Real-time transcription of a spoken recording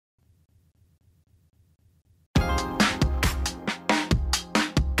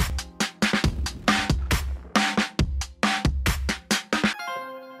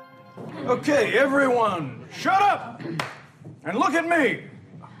Okay, everyone, shut up and look at me.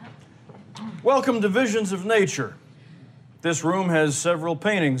 Welcome to Visions of Nature. This room has several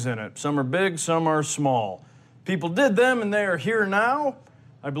paintings in it. Some are big, some are small. People did them and they are here now.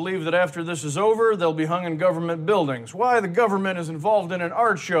 I believe that after this is over, they'll be hung in government buildings. Why the government is involved in an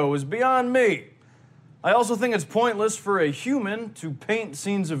art show is beyond me. I also think it's pointless for a human to paint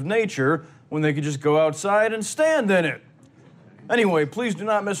scenes of nature when they could just go outside and stand in it. Anyway, please do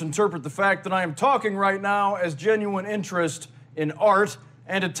not misinterpret the fact that I am talking right now as genuine interest in art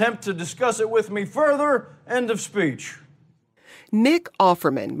and attempt to discuss it with me further. End of speech. Nick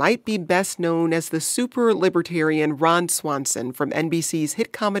Offerman might be best known as the super libertarian Ron Swanson from NBC's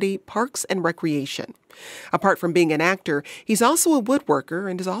hit comedy Parks and Recreation. Apart from being an actor, he's also a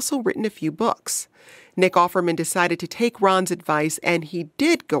woodworker and has also written a few books. Nick Offerman decided to take Ron's advice, and he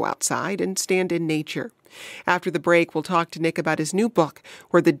did go outside and stand in nature. After the break, we'll talk to Nick about his new book,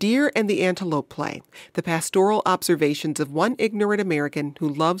 Where the Deer and the Antelope Play, the pastoral observations of one ignorant American who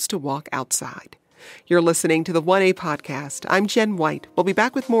loves to walk outside. You're listening to the 1A Podcast. I'm Jen White. We'll be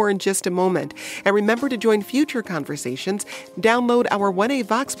back with more in just a moment. And remember to join future conversations. Download our 1A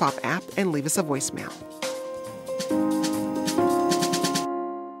Vox Pop app and leave us a voicemail.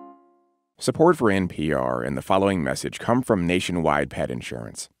 Support for NPR and the following message come from Nationwide Pet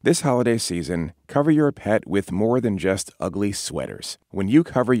Insurance. This holiday season, cover your pet with more than just ugly sweaters. When you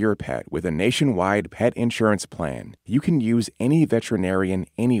cover your pet with a Nationwide pet insurance plan, you can use any veterinarian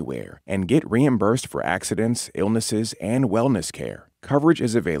anywhere and get reimbursed for accidents, illnesses, and wellness care. Coverage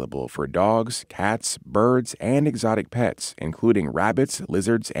is available for dogs, cats, birds, and exotic pets, including rabbits,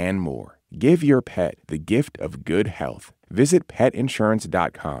 lizards, and more. Give your pet the gift of good health. Visit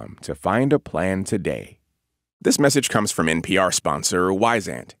petinsurance.com to find a plan today. This message comes from NPR sponsor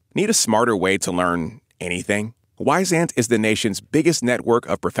Wyzant. Need a smarter way to learn anything? Wyzant is the nation's biggest network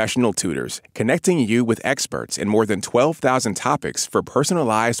of professional tutors, connecting you with experts in more than 12,000 topics for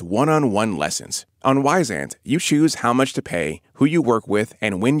personalized one-on-one lessons. On Wyzant, you choose how much to pay, who you work with,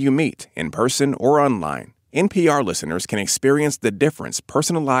 and when you meet, in person or online. NPR listeners can experience the difference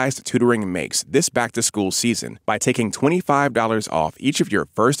personalized tutoring makes this back-to-school season by taking $25 off each of your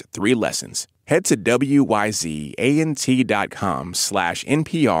first 3 lessons. Head to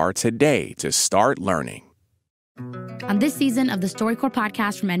wyzant.com/NPR today to start learning. On this season of the StoryCorps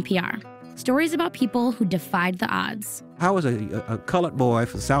podcast from NPR, stories about people who defied the odds. I was a colored boy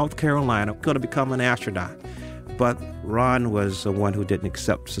from South Carolina, going to become an astronaut. But Ron was the one who didn't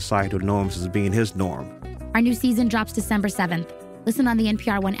accept societal norms as being his norm. Our new season drops December 7th. Listen on the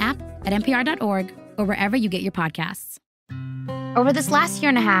NPR One app, at npr.org, or wherever you get your podcasts. Over this last year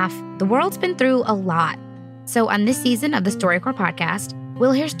and a half, the world's been through a lot. So on this season of the StoryCorps podcast,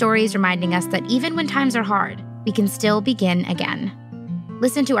 we'll hear stories reminding us that even when times are hard, we can still begin again.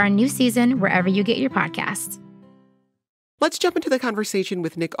 Listen to our new season wherever you get your podcasts. Let's jump into the conversation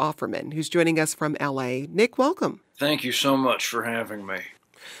with Nick Offerman, who's joining us from L.A. Nick, welcome. Thank you so much for having me.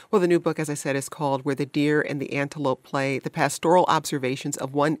 Well, the new book, as I said, is called Where the Deer and the Antelope Play, the pastoral observations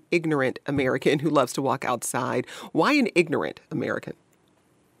of one ignorant American who loves to walk outside. Why an ignorant American?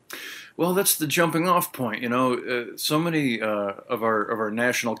 Well, that's the jumping off point. So many of our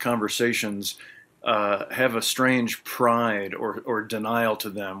national conversations have a strange pride or denial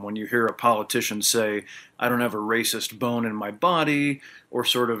to them when you hear a politician say, I don't have a racist bone in my body, or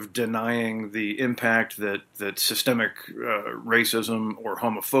sort of denying the impact that systemic racism or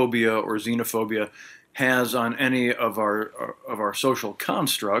homophobia or xenophobia has on any of our social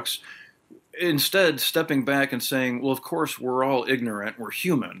constructs. Instead, stepping back and saying, well, of course, we're all ignorant, we're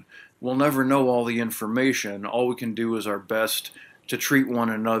human. We'll never know all the information. All we can do is our best to treat one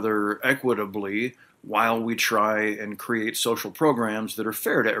another equitably while we try and create social programs that are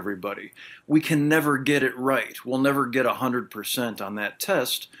fair to everybody. We can never get it right. We'll never get 100% on that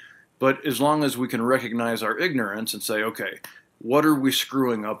test, but as long as we can recognize our ignorance and say, okay, what are we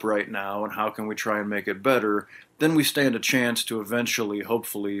screwing up right now and how can we try and make it better, then we stand a chance to eventually,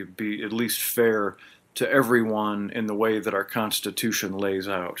 hopefully, be at least fair to everyone in the way that our Constitution lays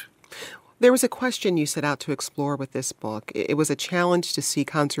out. There was a question you set out to explore with this book. It was a challenge to see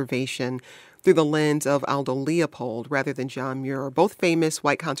conservation through the lens of Aldo Leopold rather than John Muir, both famous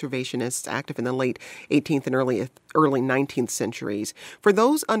white conservationists active in the late 18th and early 19th centuries. For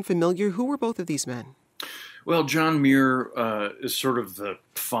those unfamiliar, who were both of these men? Well, John Muir is sort of the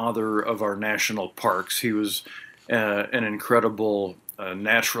father of our national parks. He was an incredible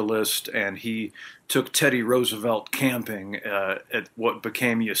naturalist, and he took Teddy Roosevelt camping at what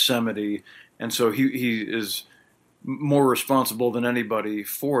became Yosemite, and so he is more responsible than anybody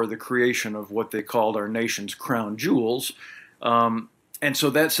for the creation of what they called our nation's crown jewels. And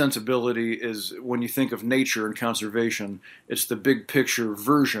so that sensibility is, when you think of nature and conservation, it's the big picture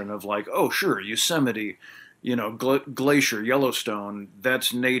version of like, oh, sure, Yosemite, Glacier, Yellowstone,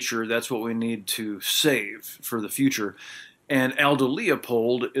 that's nature. That's what we need to save for the future. And Aldo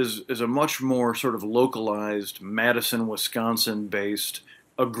Leopold is a much more sort of localized Madison, Wisconsin-based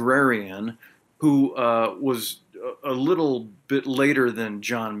agrarian who was a little bit later than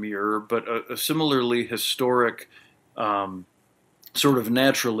John Muir, but a similarly historic sort of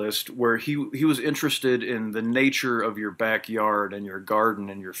naturalist, where he was interested in the nature of your backyard and your garden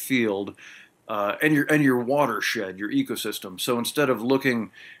and your field, and your watershed, your ecosystem. So instead of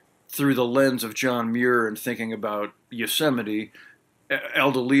looking through the lens of John Muir and thinking about Yosemite,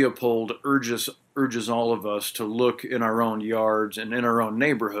 Aldo Leopold urges all of us to look in our own yards and in our own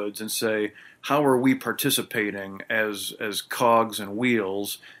neighborhoods and say, how are we participating as cogs and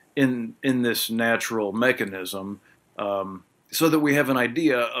wheels in this natural mechanism? So that we have an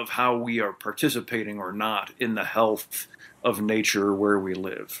idea of how we are participating or not in the health of nature where we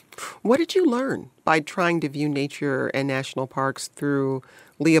live. What did you learn by trying to view nature and national parks through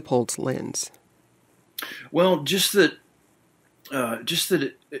Leopold's lens? Well, just that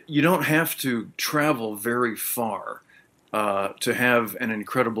you don't have to travel very far to have an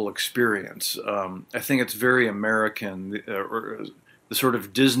incredible experience. I think it's very American, or the sort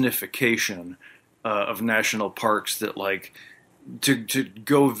of Disneyfication of national parks, that like, to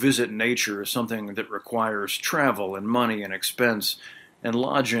go visit nature is something that requires travel and money and expense and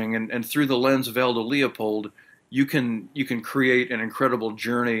lodging. And through the lens of Aldo Leopold, you can create an incredible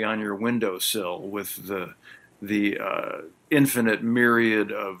journey on your windowsill with the infinite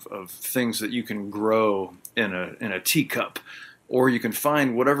myriad of things that you can grow in a teacup, or you can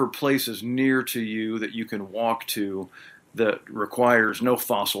find whatever place is near to you that you can walk to that requires no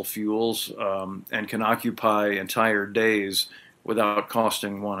fossil fuels, and can occupy entire days without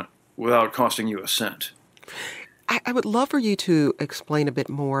costing you a cent. I would love for you to explain a bit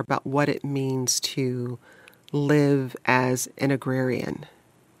more about what it means to live as an agrarian.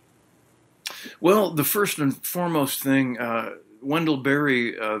 Well, the first and foremost thing, Wendell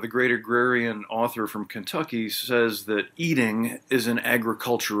Berry, the great agrarian author from Kentucky, says that eating is an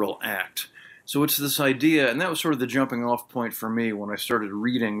agricultural act. So it's this idea, and that was sort of the jumping off point for me when I started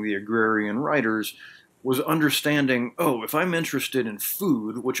reading the agrarian writers, was understanding, if I'm interested in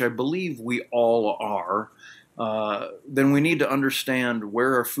food, which I believe we all are, then we need to understand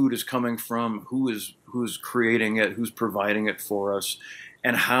where our food is coming from, who's creating it, who's providing it for us,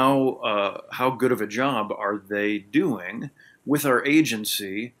 and how good of a job are they doing with our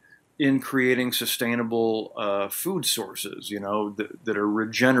agency in creating sustainable food sources, that are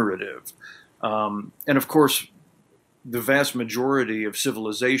regenerative. And of course, the vast majority of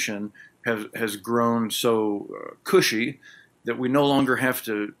civilization has grown so cushy that we no longer have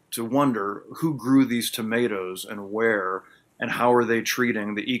to wonder who grew these tomatoes and where, and how are they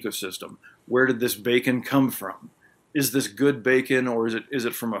treating the ecosystem. Where did this bacon come from? Is this good bacon, or is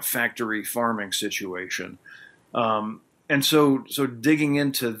it from a factory farming situation? And so digging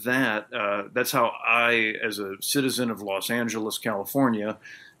into that, that's how I, as a citizen of Los Angeles, California,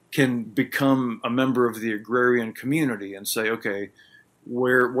 can become a member of the agrarian community and say, okay,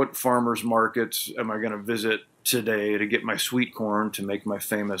 what farmers markets am I going to visit today to get my sweet corn to make my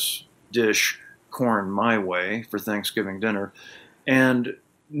famous dish, Corn My Way, for Thanksgiving dinner? And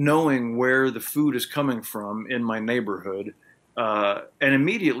knowing where the food is coming from in my neighborhood, and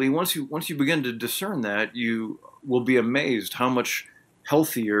immediately once you begin to discern that, you will be amazed how much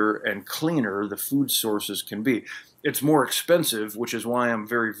healthier and cleaner the food sources can be. It's more expensive, which is why I'm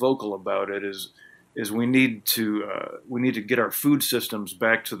very vocal about it. Is we need to get our food systems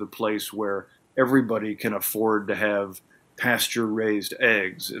back to the place where everybody can afford to have pasture-raised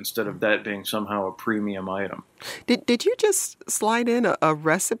eggs instead of that being somehow a premium item. Did you just slide in a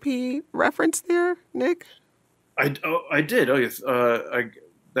recipe reference there, Nick? I did. Oh, yes.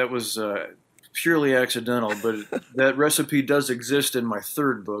 That was purely accidental, but that recipe does exist in my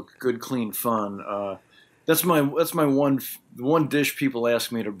third book, Good, Clean, Fun. That's my one dish people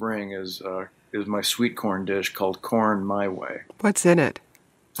ask me to bring is my sweet corn dish called Corn My Way. What's in it?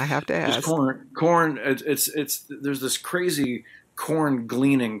 I have to ask. It's corn. It's there's this crazy corn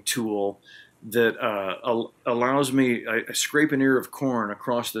gleaning tool that allows me. I scrape an ear of corn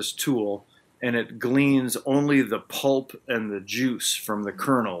across this tool, and it gleans only the pulp and the juice from the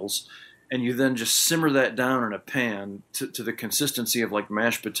kernels. And you then just simmer that down in a pan to the consistency of like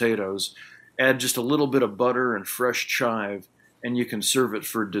mashed potatoes. Add just a little bit of butter and fresh chive, and you can serve it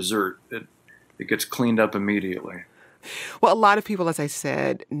for dessert. It gets cleaned up immediately. Well, a lot of people, as I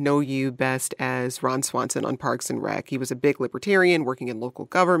said, know you best as Ron Swanson on Parks and Rec. He was a big libertarian working in local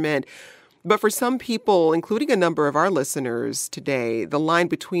government. But for some people, including a number of our listeners today, the line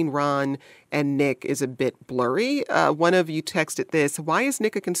between Ron and Nick is a bit blurry. One of you texted this: why is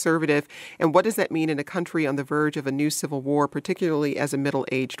Nick a conservative, and what does that mean in a country on the verge of a new civil war, particularly as a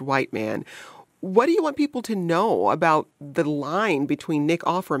middle-aged white man? What do you want people to know about the line between Nick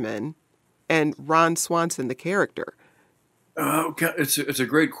Offerman and Ron Swanson, the character? Okay, it's a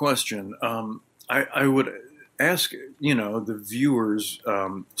great question. I would ask the viewers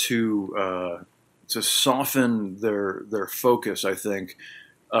to soften their focus. I think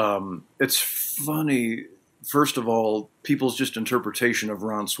it's funny. First of all, people's just interpretation of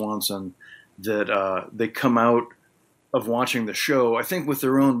Ron Swanson, that they come out of watching the show, I think, with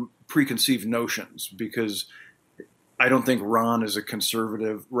their own preconceived notions, because I don't think Ron is a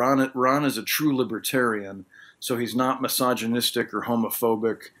conservative. Ron is a true libertarian, so he's not misogynistic or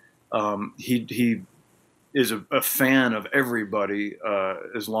homophobic. He is a fan of everybody,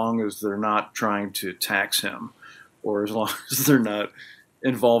 as long as they're not trying to tax him, or as long as they're not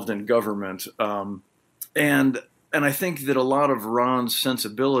involved in government. And I think that a lot of Ron's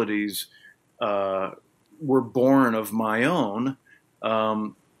sensibilities were born of my own.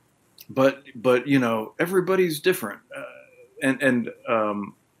 But everybody's different, and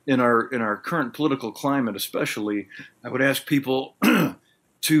in our current political climate, especially, I would ask people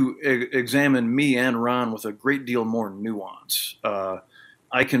to examine me and Ron with a great deal more nuance.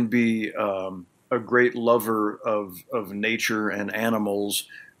 I can be a great lover of nature and animals,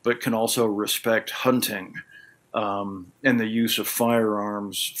 but can also respect hunting and the use of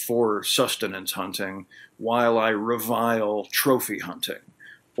firearms for sustenance hunting, while I revile trophy hunting,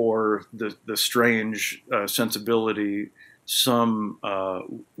 or the strange sensibility some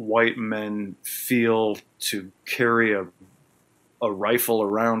white men feel to carry a rifle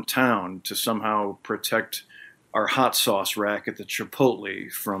around town to somehow protect our hot sauce rack at the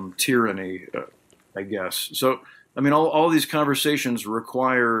Chipotle from tyranny, I guess. So, I mean, all these conversations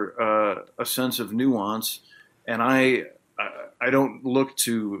require a sense of nuance, and I don't look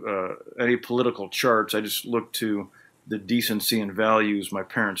to any political charts. I just look to the decency and values my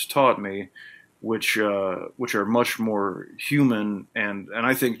parents taught me, which are much more human and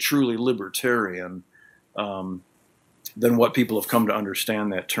I think truly libertarian than what people have come to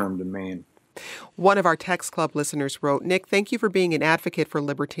understand that term to mean. One of our Text Club listeners wrote, Nick, thank you for being an advocate for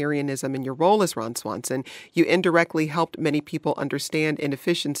libertarianism in your role as Ron Swanson. You indirectly helped many people understand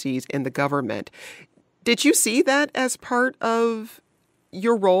inefficiencies in the government. Did you see that as part of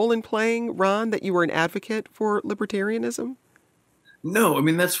your role in playing Ron, that you were an advocate for libertarianism? No, I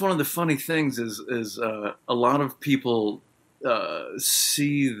mean, that's one of the funny things is a lot of people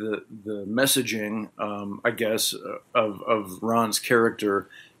see the messaging, I guess, of Ron's character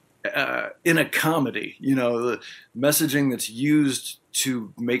in a comedy, the messaging that's used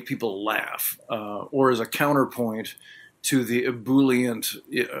to make people laugh, or as a counterpoint to the ebullient,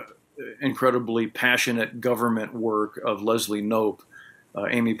 incredibly passionate government work of Leslie Knope,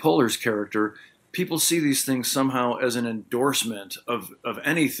 Amy Poehler's character. People see these things somehow as an endorsement of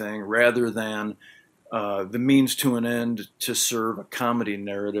anything, rather than the means to an end to serve a comedy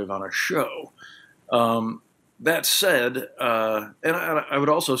narrative on a show. That said, and I would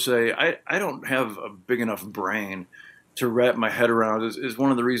also say I don't have a big enough brain to wrap my head around. Is one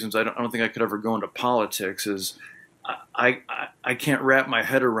of the reasons I don't think I could ever go into politics. Is I can't wrap my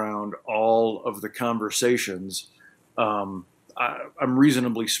head around all of the conversations. I'm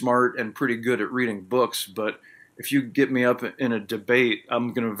reasonably smart and pretty good at reading books, but if you get me up in a debate,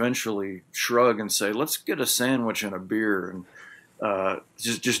 I'm going to eventually shrug and say, let's get a sandwich and a beer and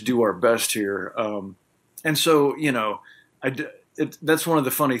just do our best here. And so, that's one of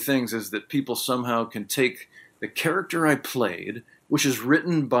the funny things, is that people somehow can take the character I played, which is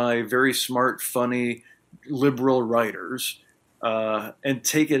written by very smart, funny, liberal writers, and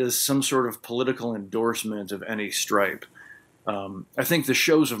take it as some sort of political endorsement of any stripe. I think the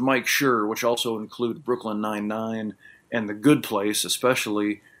shows of Mike Schur, which also include Brooklyn Nine-Nine and The Good Place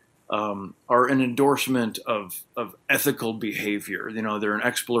especially, are an endorsement of ethical behavior. They're an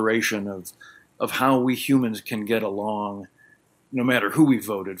exploration of how we humans can get along no matter who we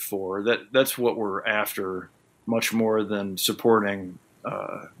voted for. That's what we're after, much more than supporting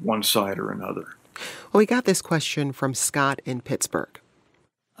one side or another. Well, we got this question from Scott in Pittsburgh.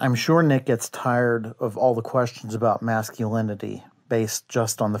 I'm sure Nick gets tired of all the questions about masculinity based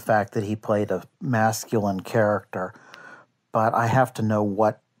just on the fact that he played a masculine character. But I have to know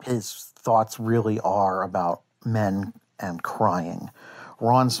what his thoughts really are about men and crying.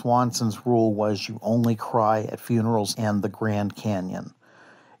 Ron Swanson's rule was you only cry at funerals and the Grand Canyon.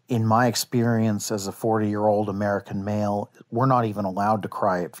 In my experience as a 40-year-old American male, we're not even allowed to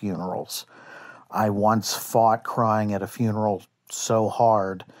cry at funerals. I once fought crying at a funeral so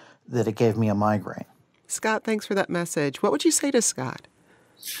hard that it gave me a migraine. Scott, thanks for that message. What would you say to Scott?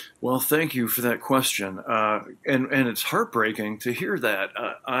 Well, thank you for that question. And it's heartbreaking to hear that.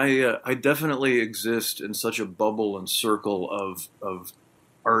 I definitely exist in such a bubble and circle of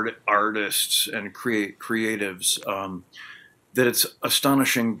artists and creatives that it's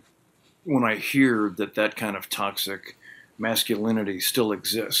astonishing when I hear that kind of toxic masculinity still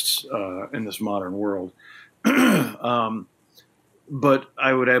exists in this modern world. But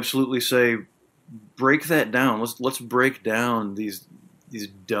I would absolutely say, break that down. Let's break down these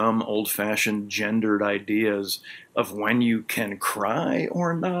dumb, old-fashioned, gendered ideas of when you can cry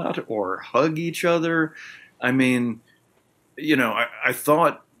or not, or hug each other. I mean, I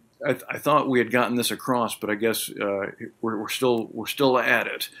thought we had gotten this across, but I guess we're still at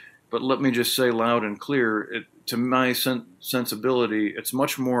it. But let me just say loud and clear, to my sensibility, it's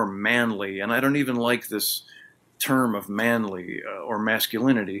much more manly, and I don't even like this term of manly or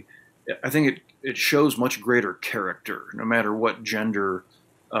masculinity. I think it shows much greater character, no matter what gender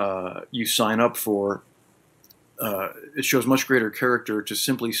you sign up for. It shows much greater character to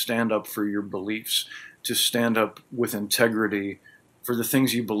simply stand up for your beliefs, to stand up with integrity for the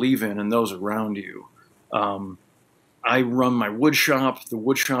things you believe in and those around you. I run my wood shop. The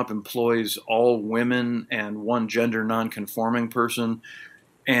wood shop employs all women and one gender non-conforming person.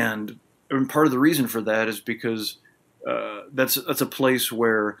 And part of the reason for that is because that's a place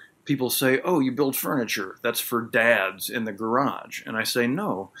where people say, oh, you build furniture. That's for dads in the garage. And I say,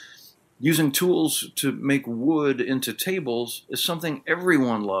 no. Using tools to make wood into tables is something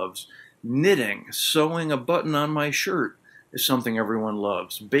everyone loves. Knitting, sewing a button on my shirt is something everyone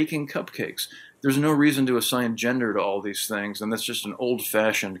loves. Baking cupcakes. There's no reason to assign gender to all these things, and that's just an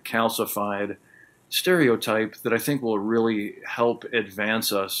old-fashioned, calcified stereotype that I think will really help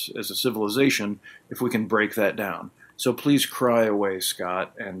advance us as a civilization if we can break that down. So please cry away,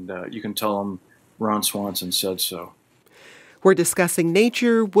 Scott, and you can tell him Ron Swanson said so. We're discussing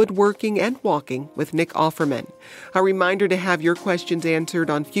nature, woodworking, and walking with Nick Offerman. A reminder to have your questions answered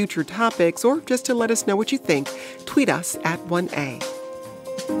on future topics, or just to let us know what you think, tweet us at 1A.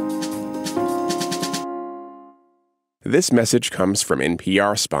 This message comes from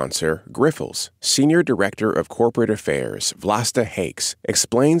NPR sponsor Grifols. Senior Director of Corporate Affairs, Vlasta Hakes,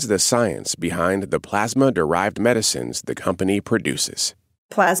 explains the science behind the plasma-derived medicines the company produces.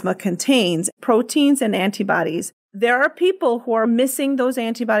 Plasma contains proteins and antibodies. There are people who are missing those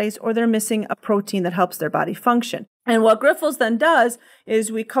antibodies, or they're missing a protein that helps their body function. And what Grifols then does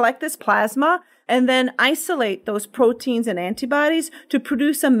is we collect this plasma and then isolate those proteins and antibodies to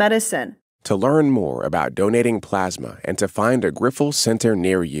produce a medicine. To learn more about donating plasma and to find a Grifols center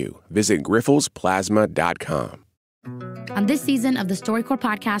near you, visit grifolsplasma.com. On this season of the StoryCorps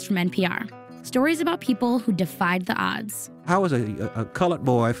podcast from NPR, stories about people who defied the odds. I was a colored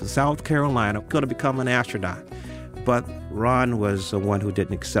boy from South Carolina going to become an astronaut. But Ron was the one who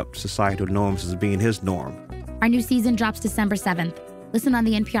didn't accept societal norms as being his norm. Our new season drops December 7th. Listen on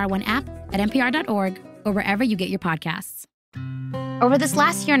the NPR One app, at npr.org, or wherever you get your podcasts. Over this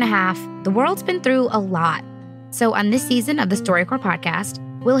last year and a half, the world's been through a lot. So on this season of the StoryCorps podcast,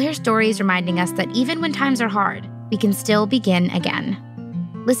 we'll hear stories reminding us that even when times are hard, we can still begin again.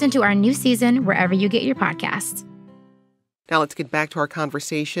 Listen to our new season wherever you get your podcasts. Now let's get back to our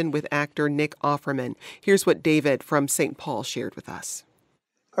conversation with actor Nick Offerman. Here's what David from St. Paul shared with us.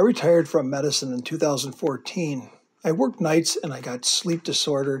 I retired from medicine in 2014. I worked nights and I got sleep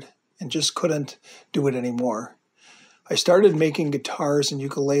disordered and just couldn't do it anymore. I started making guitars and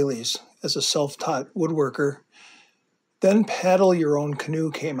ukuleles as a self-taught woodworker. Then Paddle Your Own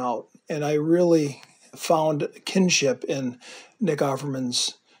Canoe came out, and I really found kinship in Nick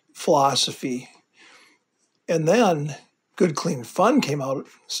Offerman's philosophy. And then Good Clean Fun came out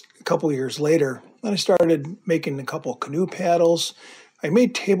a couple years later, and I started making a couple canoe paddles. I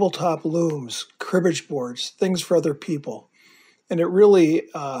made tabletop looms, cribbage boards, things for other people. And it really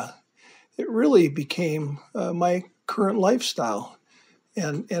became my current lifestyle.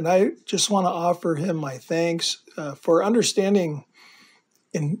 And I just want to offer him my thanks for understanding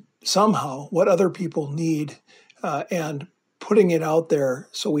in somehow what other people need and putting it out there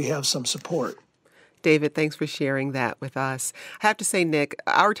so we have some support. David, thanks for sharing that with us. I have to say, Nick,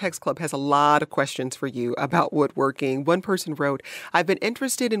 our text club has a lot of questions for you about woodworking. One person wrote, I've been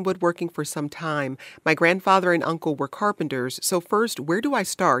interested in woodworking for some time. My grandfather and uncle were carpenters. So first, where do I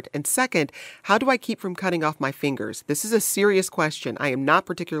start? And second, how do I keep from cutting off my fingers? This is a serious question. I am not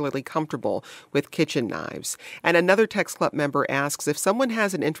particularly comfortable with kitchen knives. And another text club member asks, if someone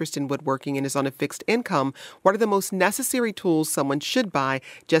has an interest in woodworking and is on a fixed income, what are the most necessary tools someone should buy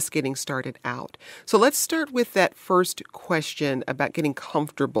just getting started out? So let's start with that first question about getting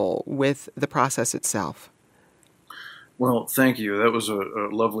comfortable with the process itself. Well, thank you. That was a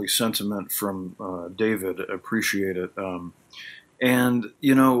lovely sentiment from David. Appreciate it. And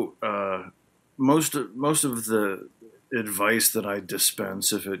most of the advice that I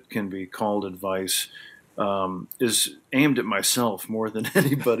dispense, if it can be called advice, is aimed at myself more than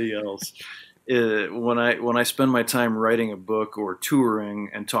anybody else. When I spend my time writing a book or touring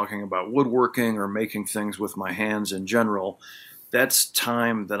and talking about woodworking or making things with my hands in general, that's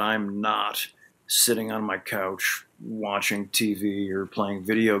time that I'm not sitting on my couch watching TV or playing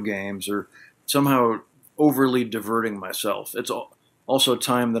video games or somehow overly diverting myself. It's also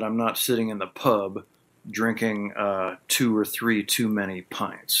time that I'm not sitting in the pub drinking 2 or 3 too many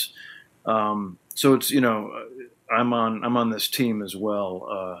pints. So it's, I'm on this team as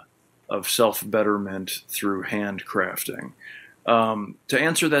well of self-betterment through handcrafting. To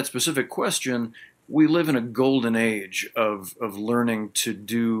answer that specific question, we live in a golden age of learning to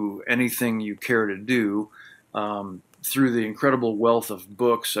do anything you care to do through the incredible wealth of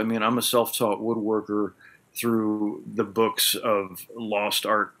books. I mean, I'm a self-taught woodworker through the books of Lost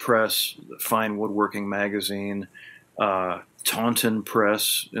Art Press, Fine Woodworking Magazine, Taunton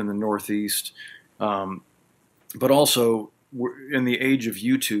Press in the Northeast, but also in the age of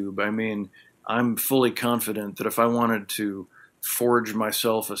YouTube. I mean, I'm fully confident that if I wanted to forge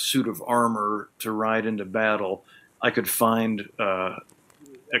myself a suit of armor to ride into battle, I could find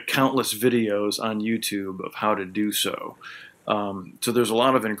countless videos on YouTube of how to do so. So there's a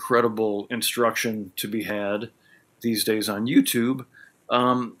lot of incredible instruction to be had these days on YouTube.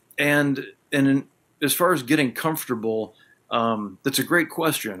 As far as getting comfortable, that's a great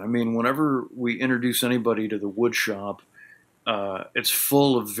question. I mean, whenever we introduce anybody to the wood shop, it's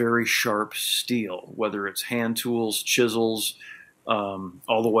full of very sharp steel, whether it's hand tools, chisels,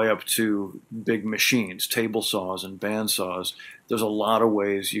 all the way up to big machines, table saws and band saws. There's a lot of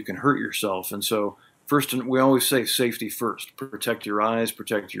ways you can hurt yourself. And so first, we always say safety first. Protect your eyes,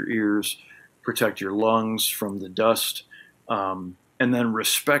 protect your ears, protect your lungs from the dust, and then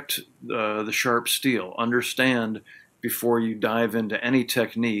respect the sharp steel. Understand before you dive into any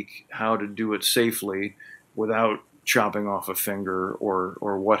technique how to do it safely without chopping off a finger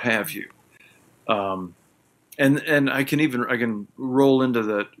or what have you. And I can roll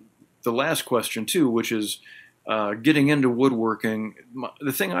into the last question too, which is getting into woodworking.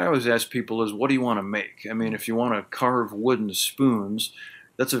 The thing I always ask people is, what do you want to make? I mean, if you want to carve wooden spoons,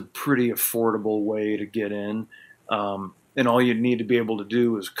 that's a pretty affordable way to get in. And all you need to be able to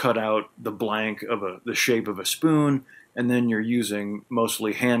do is cut out the blank of the shape of a spoon, and then you're using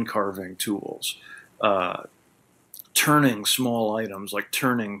mostly hand carving tools. Turning small items like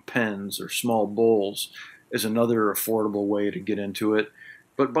turning pens or small bowls is another affordable way to get into it.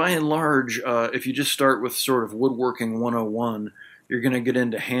 But by and large, if you just start with sort of woodworking 101, you're going to get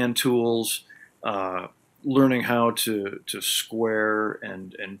into hand tools, learning how to square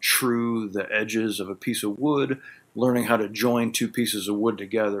and true the edges of a piece of wood, learning how to join 2 pieces of wood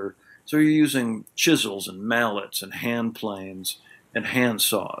together. So you're using chisels and mallets and hand planes and hand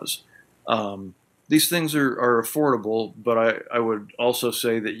saws. These things are affordable, but I would also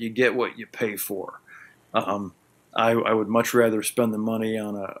say that you get what you pay for. I would much rather spend the money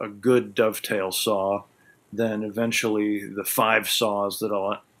on a good dovetail saw than eventually the 5 saws that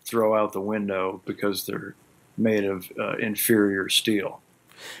I'll throw out the window because they're made of inferior steel.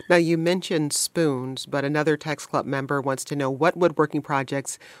 Now, you mentioned spoons, but another text club member wants to know what woodworking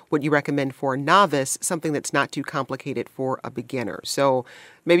projects would you recommend for a novice, something that's not too complicated for a beginner. So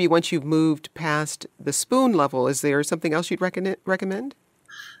maybe once you've moved past the spoon level, is there something else you'd recommend?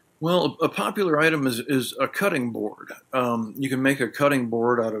 Well, a popular item is a cutting board. You can make a cutting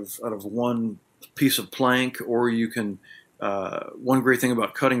board out of one piece of plank, or you can. One great thing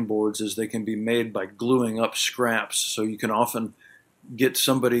about cutting boards is they can be made by gluing up scraps. So you can often get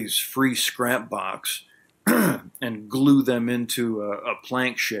somebody's free scrap box and glue them into a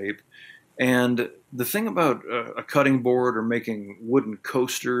plank shape. And the thing about a cutting board or making wooden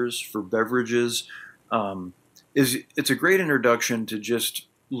coasters for beverages is it's a great introduction to just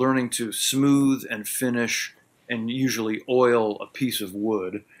learning to smooth and finish and usually oil a piece of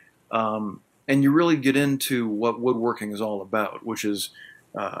wood. And and you really get into what woodworking is all about, which is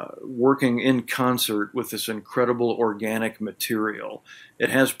working in concert with this incredible organic material. It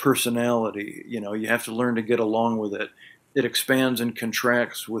has personality. You have to learn to get along with it. It expands and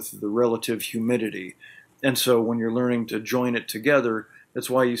contracts with the relative humidity. And so when you're learning to join it together, that's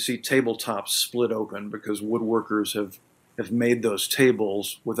why you see tabletops split open, because woodworkers have made those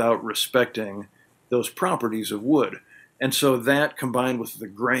tables without respecting those properties of wood. And so that, combined with the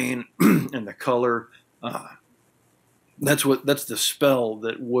grain and the color, that's the spell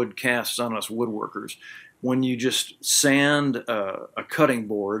that wood casts on us woodworkers. When you just sand a cutting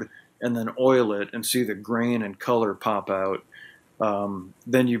board and then oil it and see the grain and color pop out,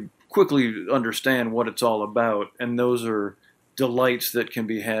 then you quickly understand what it's all about. And those are delights that can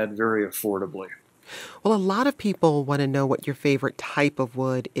be had very affordably. Well, a lot of people want to know what your favorite type of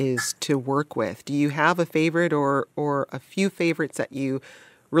wood is to work with. Do you have a favorite or a few favorites that you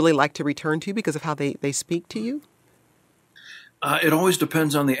really like to return to because of how they speak to you? It always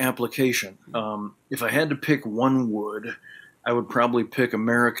depends on the application. If I had to pick one wood, I would probably pick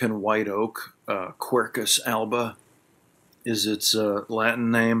American white oak. Quercus alba is its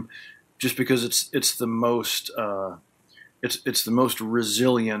Latin name, just because it's the most it's the most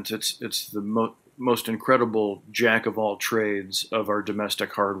resilient. It's the most incredible jack of all trades of our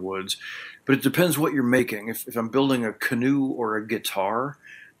domestic hardwoods. But it depends what you're making. If I'm building a canoe or a guitar,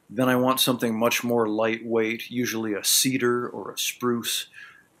 then I want something much more lightweight, usually a cedar or a spruce.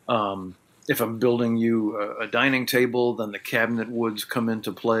 If I'm building you a dining table, then the cabinet woods come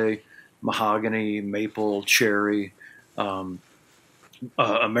into play: mahogany, maple, cherry,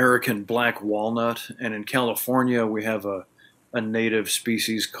 American black walnut. And in California, we have a native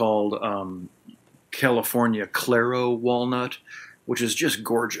species called California Claro walnut, which is just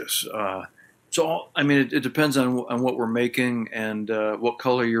gorgeous. It depends on what we're making and what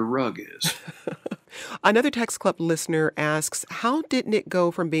color your rug is. Another Text Club listener asks, how did Nick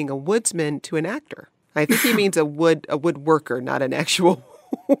go from being a woodsman to an actor? I think he means a woodworker, not an actual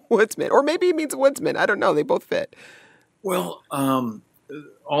woodsman. Or maybe he means woodsman. I don't know. They both fit. Well,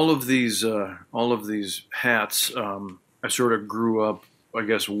 all of these hats, I sort of grew up, I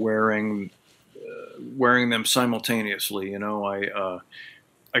guess, wearing them simultaneously.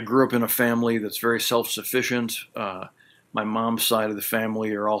 I grew up in a family that's very self-sufficient. My mom's side of the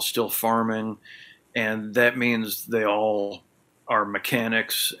family are all still farming, and that means they all are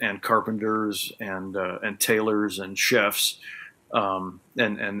mechanics and carpenters and tailors and chefs and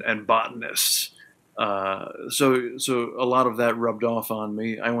botanists. So a lot of that rubbed off on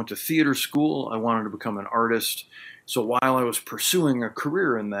me. I went to theater school. I wanted to become an artist. So while I was pursuing a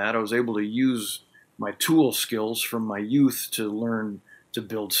career in that, I was able to use my tool skills from my youth to learn to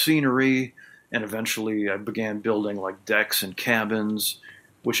build scenery. And eventually I began building like decks and cabins,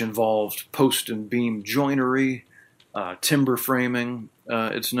 which involved post and beam joinery, timber framing,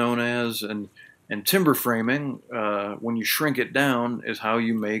 it's known as. And timber framing, when you shrink it down, is how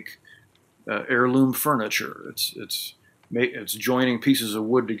you make heirloom furniture. It's joining pieces of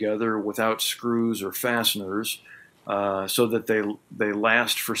wood together without screws or fasteners, so that they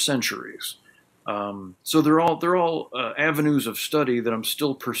last for centuries. So they're all avenues of study that I'm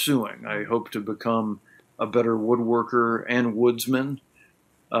still pursuing. I hope to become a better woodworker and woodsman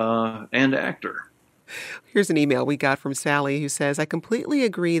and actor. Here's an email we got from Sally who says, I completely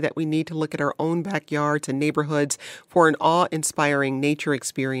agree that we need to look at our own backyards and neighborhoods for an awe-inspiring nature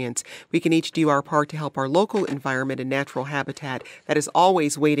experience. We can each do our part to help our local environment and natural habitat that is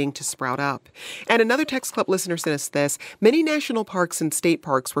always waiting to sprout up. And another Text Club listener sent us this. Many national parks and state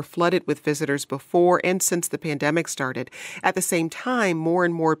parks were flooded with visitors before and since the pandemic started. At the same time, more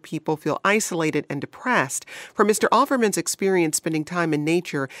and more people feel isolated and depressed. From Mr. Offerman's experience spending time in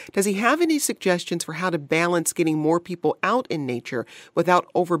nature, does he have any suggestions for how to balance getting more people out in nature without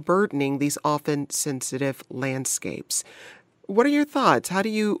overburdening these often sensitive landscapes? What are your thoughts? How do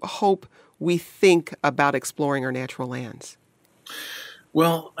you hope we think about exploring our natural lands?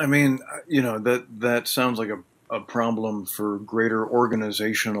 Well, that sounds like a problem for greater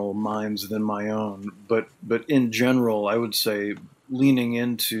organizational minds than my own. But in general, I would say leaning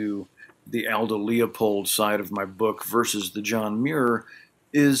into the Aldo Leopold side of my book versus the John Muir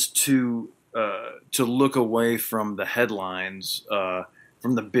is to look away from the headlines,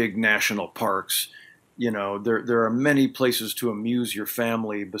 from the big national parks. There are many places to amuse your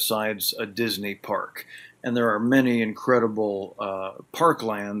family besides a Disney park, and there are many incredible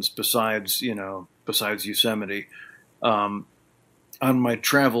parklands besides Yosemite. On my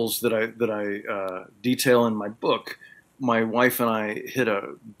travels that I detail in my book, my wife and I hit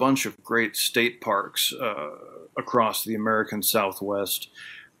a bunch of great state parks across the American Southwest.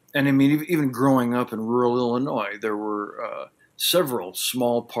 And I mean, even growing up in rural Illinois, there were several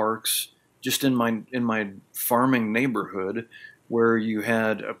small parks just in my farming neighborhood where you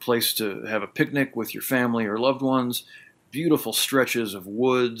had a place to have a picnic with your family or loved ones, beautiful stretches of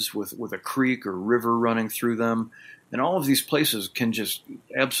woods with a creek or river running through them. And all of these places can just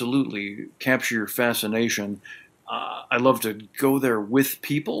absolutely capture your fascination. I love to go there with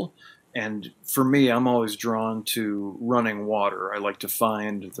people. And for me, I'm always drawn to running water. I like to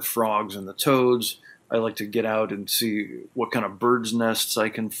find the frogs and the toads. I like to get out and see what kind of birds' nests I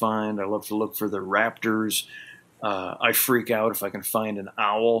can find. I love to look for the raptors. I freak out if I can find an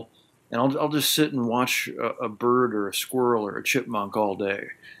owl. And I'll just sit and watch a bird or a squirrel or a chipmunk all day.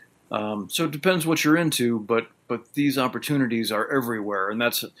 So it depends what you're into, but these opportunities are everywhere. And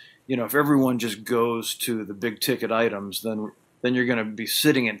that's, if everyone just goes to the big ticket items, then you're going to be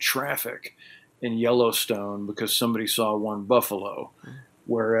sitting in traffic in Yellowstone because somebody saw one buffalo.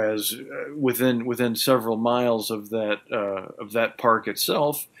 Whereas within several miles of that park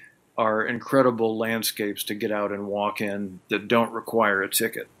itself are incredible landscapes to get out and walk in that don't require a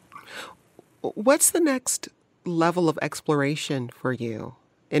ticket. What's the next level of exploration for you?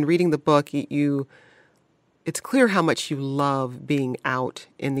 In reading the book, it's clear how much you love being out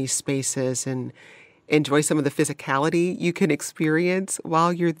in these spaces and enjoy some of the physicality you can experience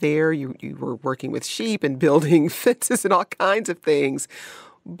while you're there. You were working with sheep and building fences and all kinds of things.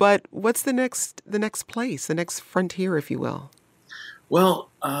 But what's the next place, the next frontier, if you will? Well,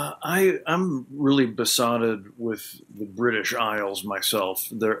 I'm really besotted with the British Isles myself.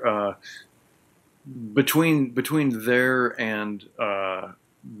 There, between there and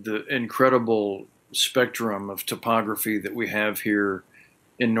the incredible spectrum of topography that we have here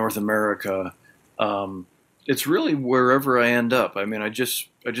in North America, it's really wherever I end up. I mean, I just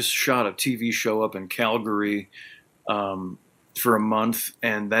shot a TV show up in Calgary for a month,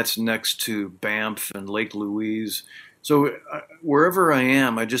 and that's next to Banff and Lake Louise. So wherever I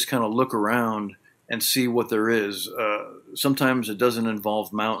am, I just kind of look around and see what there is. Sometimes it doesn't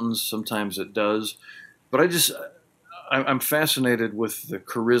involve mountains, sometimes it does. But I'm fascinated with the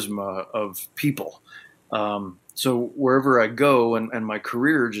charisma of people. So wherever I go, and my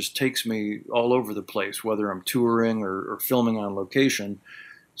career just takes me all over the place, whether I'm touring or filming on location.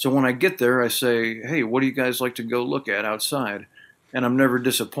 So when I get there, I say, hey, what do you guys like to go look at outside? And I'm never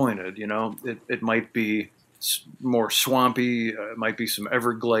disappointed. It might be more swampy. It might be some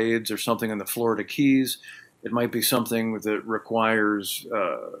Everglades or something in the Florida Keys. It might be something that requires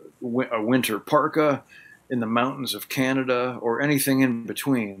a winter parka in the mountains of Canada or anything in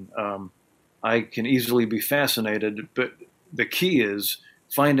between. I can easily be fascinated, but the key is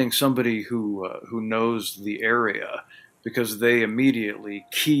finding somebody who knows the area, because they immediately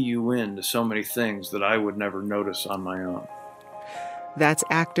key you into so many things that I would never notice on my own. That's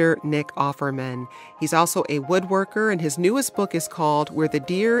actor Nick Offerman. He's also a woodworker, and his newest book is called Where the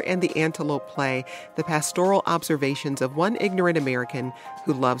Deer and the Antelope Play, the pastoral observations of one ignorant American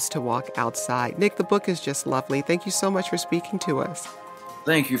who loves to walk outside. Nick, the book is just lovely. Thank you so much for speaking to us.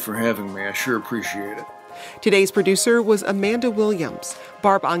 Thank you for having me. I sure appreciate it. Today's producer was Amanda Williams.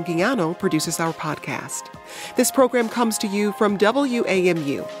 Barb Anguiano produces our podcast. This program comes to you from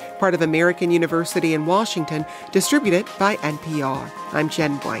WAMU, part of American University in Washington, distributed by NPR. I'm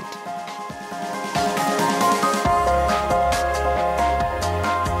Jen White.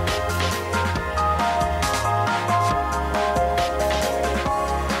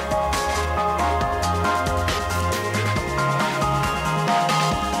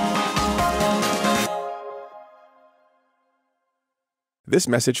 This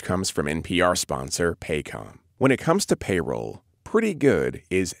message comes from NPR sponsor Paycom. When it comes to payroll, pretty good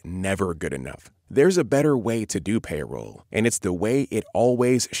is never good enough. There's a better way to do payroll, and it's the way it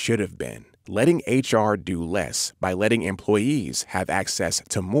always should have been. Letting HR do less by letting employees have access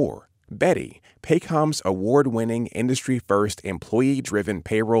to more. Betty, Paycom's award-winning, industry-first, employee-driven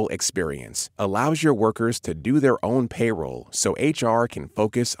payroll experience, allows your workers to do their own payroll so HR can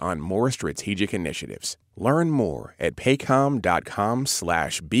focus on more strategic initiatives. Learn more at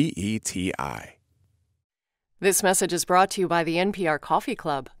paycom.com/BETI. This message is brought to you by the NPR Coffee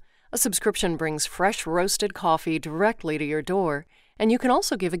Club. A subscription brings fresh roasted coffee directly to your door, and you can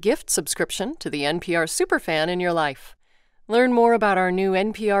also give a gift subscription to the NPR superfan in your life. Learn more about our new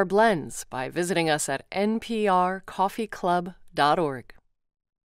NPR blends by visiting us at nprcoffeeclub.org.